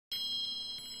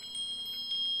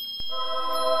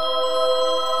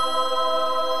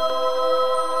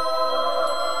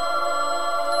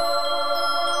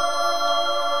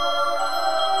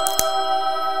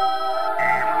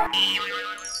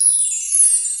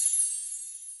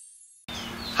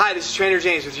Hi, this is Trainer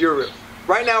James with Uru.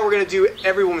 Right now we're going to do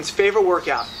every woman's favorite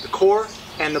workout, the core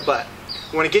and the butt.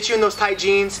 We want to get you in those tight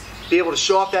jeans, be able to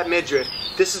show off that midriff.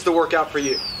 This is the workout for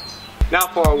you. Now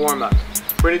for our warm-up.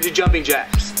 We're going to do jumping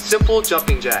jacks. Simple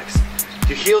jumping jacks.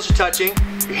 Your heels are touching,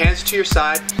 your hands are to your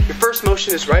side. Your first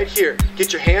motion is right here.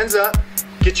 Get your hands up,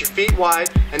 get your feet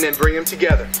wide, and then bring them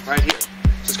together right here. So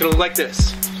it's going to look like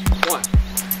this. 1,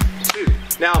 2.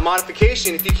 Now a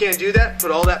modification, if you can't do that, put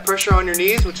all that pressure on your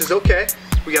knees, which is okay.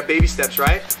 We got baby steps,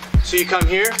 right? So you come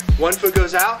here, one foot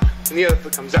goes out, and the other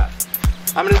foot comes out.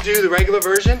 I'm going to do the regular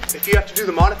version. If you have to do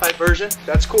the modified version,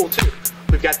 that's cool too.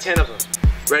 We've got 10 of them.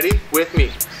 Ready? With me.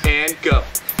 And go.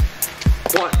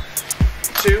 1,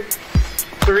 2,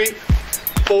 3,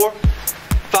 4,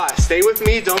 5. Stay with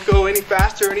me. Don't go any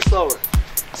faster or any slower.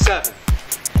 7,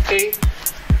 8,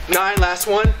 9. Last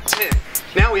one. 10.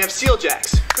 Now we have seal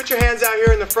jacks. Put your hands out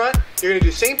here in the front. You're going to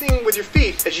do the same thing with your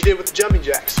feet as you did with the jumping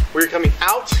jacks, where you're coming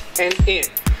out and in.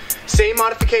 Same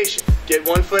modification. Get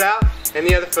one foot out and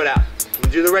the other foot out.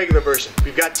 We'll do the regular version.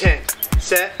 We've got 10.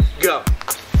 Set, go.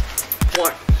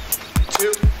 1,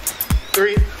 2,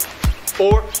 3,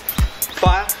 4,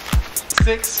 5,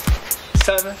 6,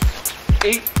 7,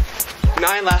 8,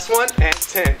 9. Last one, and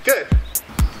 10. Good.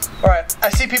 Alright, I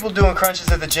see people doing crunches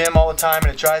at the gym all the time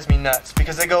and it drives me nuts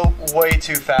because they go way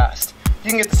too fast.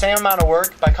 You can get the same amount of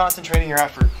work by concentrating your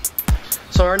effort.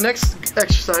 So our next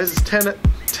exercise is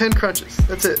 10 crunches.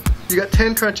 That's it. You got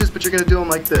 10 crunches, but you're going to do them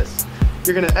like this.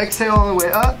 You're going to exhale on the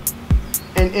way up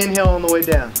and inhale on the way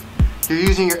down. You're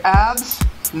using your abs,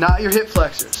 not your hip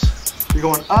flexors. You're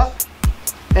going up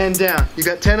and down. You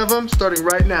got 10 of them starting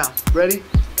right now. Ready?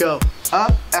 Go.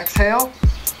 Up, exhale,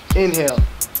 inhale.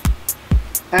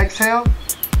 Exhale,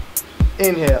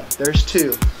 inhale. There's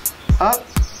 2. Up,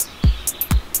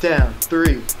 down.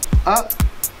 3. Up,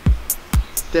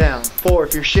 down. 4.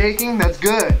 If you're shaking, that's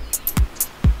good.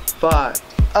 5.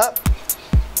 Up.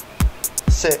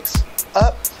 6.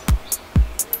 Up.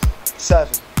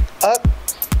 7. Up.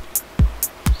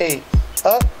 8.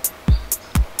 Up.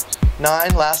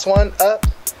 9. Last one. Up.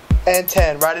 And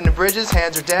 10. Right into bridges.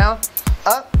 Hands are down.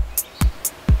 Up.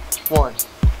 1.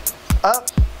 Up.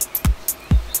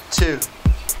 2.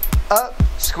 Up.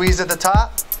 Squeeze at the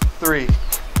top. 3.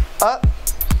 Up.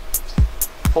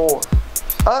 4.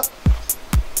 Up.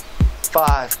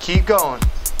 5. Keep going.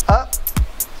 Up.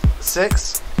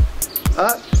 6.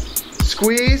 Up.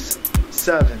 Squeeze.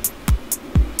 7.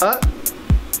 Up.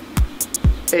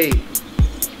 8.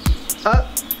 Up.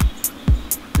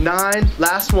 9.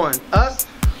 Last one. Up.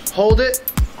 Hold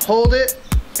it,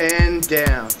 and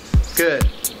down. Good.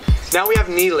 Now we have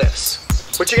knee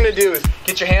lifts. What you're going to do is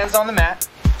get your hands on the mat.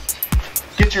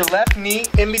 Get your left knee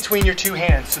in between your two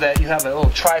hands so that you have a little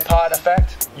tripod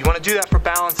effect. You want to do that for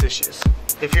balance issues.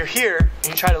 If you're here and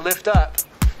you try to lift up,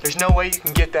 there's no way you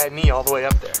can get that knee all the way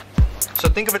up there. So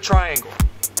think of a triangle.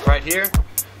 Right here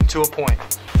to a point.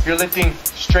 You're lifting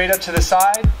straight up to the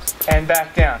side and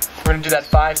back down. We're going to do that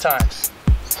 5 times.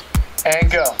 And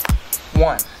go.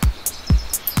 1,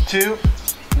 2,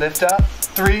 lift up,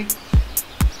 3,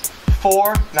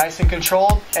 4, nice and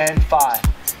controlled, and 5.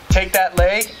 Take that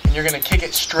leg and you're going to kick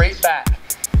it straight back.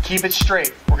 Keep it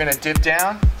straight. We're going to dip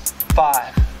down.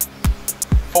 5,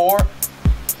 4,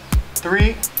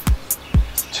 3,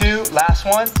 2, last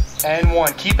one, and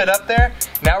 1. Keep it up there.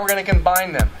 Now we're going to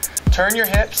combine them. Turn your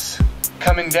hips,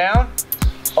 coming down,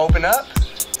 open up,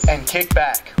 and kick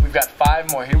back. We've got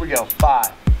 5 more. Here we go.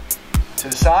 5. To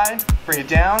the side, bring it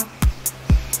down.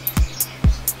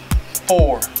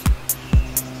 4.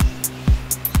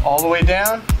 All the way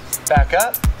down, back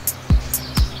up,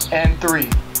 and 3.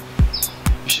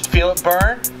 You should feel it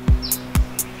burn.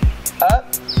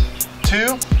 Up,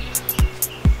 2,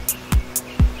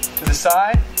 to the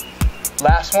side,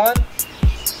 last one,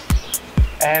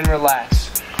 and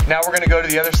relax. Now we're going to go to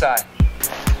the other side.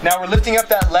 Now we're lifting up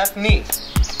that left knee.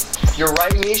 Your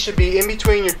right knee should be in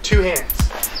between your two hands,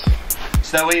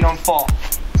 so that way you don't fall.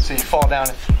 So you fall down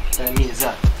if that knee is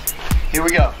up. Here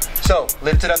we go. So,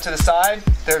 lift it up to the side.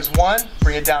 There's 1.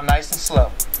 Bring it down nice and slow.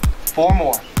 4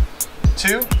 more.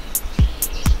 2.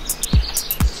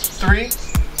 3.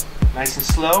 Nice and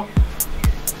slow.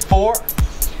 4.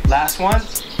 Last one.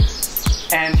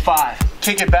 And 5.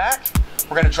 Kick it back.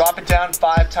 We're going to drop it down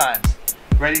 5 times.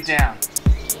 Ready, down.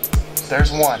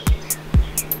 There's 1.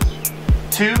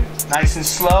 2. Nice and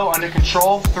slow, under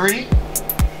control. 3.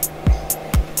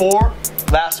 4.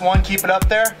 Last one. Keep it up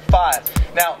there. 5.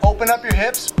 Now open up your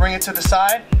hips, bring it to the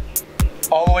side,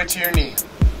 all the way to your knee.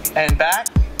 And back.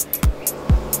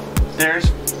 There's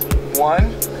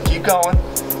 1. Keep going.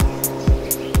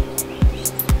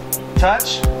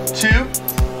 Touch. 2.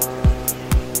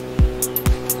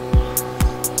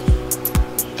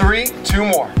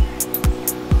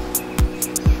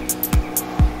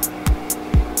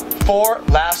 4,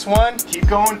 last one. Keep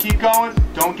going,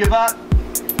 don't give up.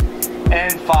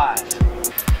 And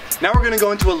 5. Now we're gonna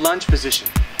go into a lunge position.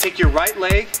 Take your right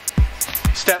leg,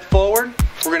 step forward.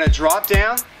 We're gonna drop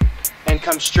down and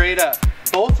come straight up.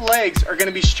 Both legs are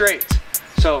gonna be straight.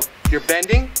 So you're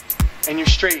bending and you're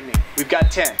straightening. We've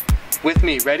got 10. With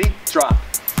me, ready? Drop.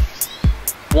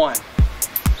 1,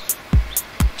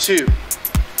 2,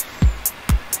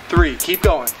 3, keep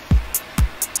going.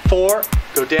 4,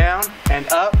 go down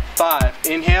and up. 5,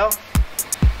 inhale.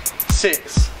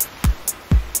 6,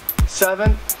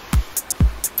 7,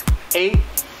 8,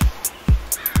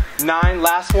 9,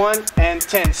 last one, and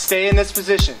 10. Stay in this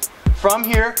position. From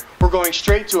here, we're going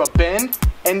straight to a bend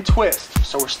and twist.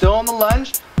 So we're still on the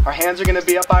lunge. Our hands are gonna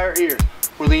be up by our ears.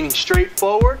 We're leaning straight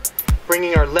forward,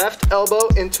 bringing our left elbow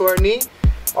into our knee,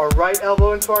 our right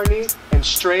elbow into our knee, and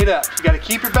straight up. You gotta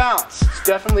keep your balance. It's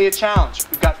definitely a challenge.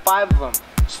 We've got 5 of them.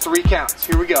 It's 3 counts.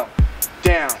 Here we go.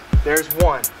 Down. There's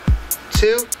 1,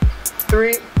 2,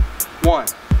 3, 1.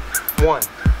 1,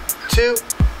 2,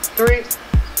 3,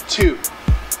 2.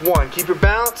 1. Keep your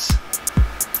balance.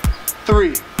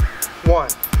 3. 1,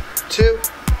 2,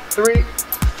 3,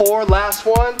 4. Last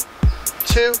one.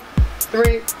 2,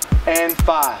 3, and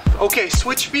 5. Okay,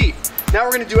 switch feet. Now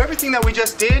we're gonna do everything that we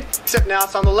just did, except now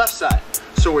it's on the left side.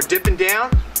 So we're dipping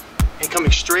down and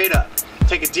coming straight up.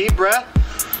 Take a deep breath.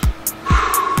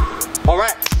 All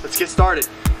right, let's get started.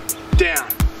 Down,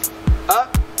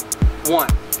 up, 1,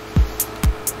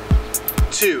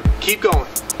 2, keep going.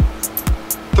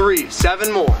 3,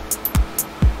 7 more.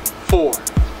 4,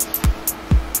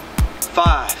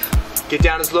 5, get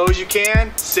down as low as you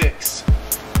can. 6,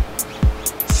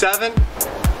 7,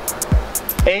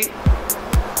 8,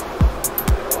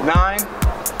 9,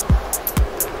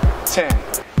 10.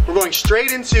 We're going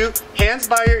straight into hands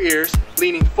by your ears,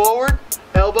 leaning forward,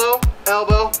 elbow,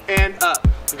 elbow, and up.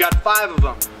 We've got 5 of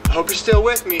them. I hope you're still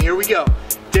with me. Here we go.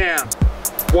 Down.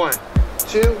 1,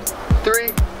 2,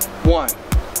 3, 1.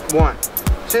 1,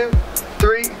 2,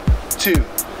 3, 2.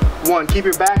 1. Keep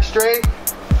your back straight.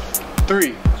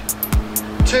 3,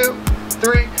 2,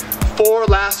 3, 4.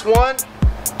 Last one.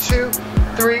 2,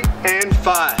 3, and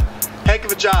 5. Heck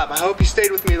of a job. I hope you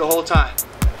stayed with me the whole time.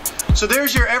 So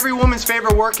there's your every woman's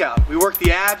favorite workout. We work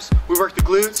the abs, we work the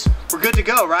glutes. We're good to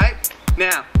go, right?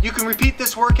 Now, you can repeat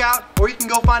this workout or you can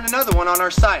go find another one on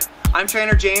our site. I'm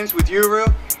Trainer James with Uru,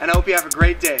 and I hope you have a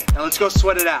great day. Now let's go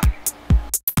sweat it out.